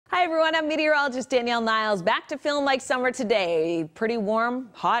Hi everyone, I'm meteorologist Danielle Niles. Back to feeling like summer today. Pretty warm,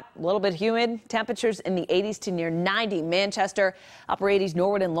 hot, a little bit humid. Temperatures in the 80s to near 90. Manchester, upper 80s,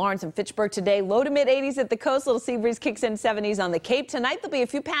 Norwood and Lawrence and Fitchburg today. Low to mid 80s at the coast. Little sea breeze kicks in 70s on the Cape. Tonight there'll be a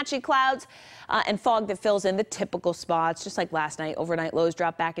few patchy clouds and fog that fills in the typical spots. Just like last night, overnight lows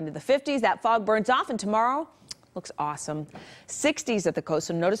drop back into the 50s. That fog burns off, and tomorrow looks awesome. 60s at the coast,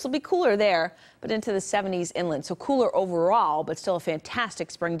 so noticeably cooler there, but into the 70s inland. So cooler overall, but still a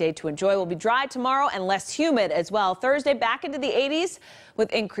fantastic spring day to enjoy. We'll be dry tomorrow and less humid as well. Thursday back into the 80s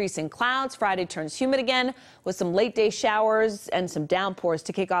with increasing clouds. Friday turns humid again with some late day showers and some downpours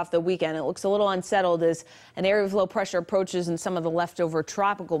to kick off the weekend. It looks a little unsettled as an area of low pressure approaches and some of the leftover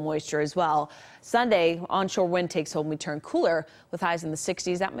tropical moisture as well. Sunday, onshore wind takes hold and we turn cooler with highs in the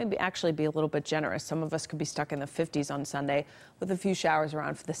 60s. That may actually be a little bit generous. Some of us could be stuck in the 50s on Sunday with a few showers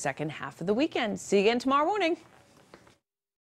around for the second half of the weekend. See you again tomorrow morning.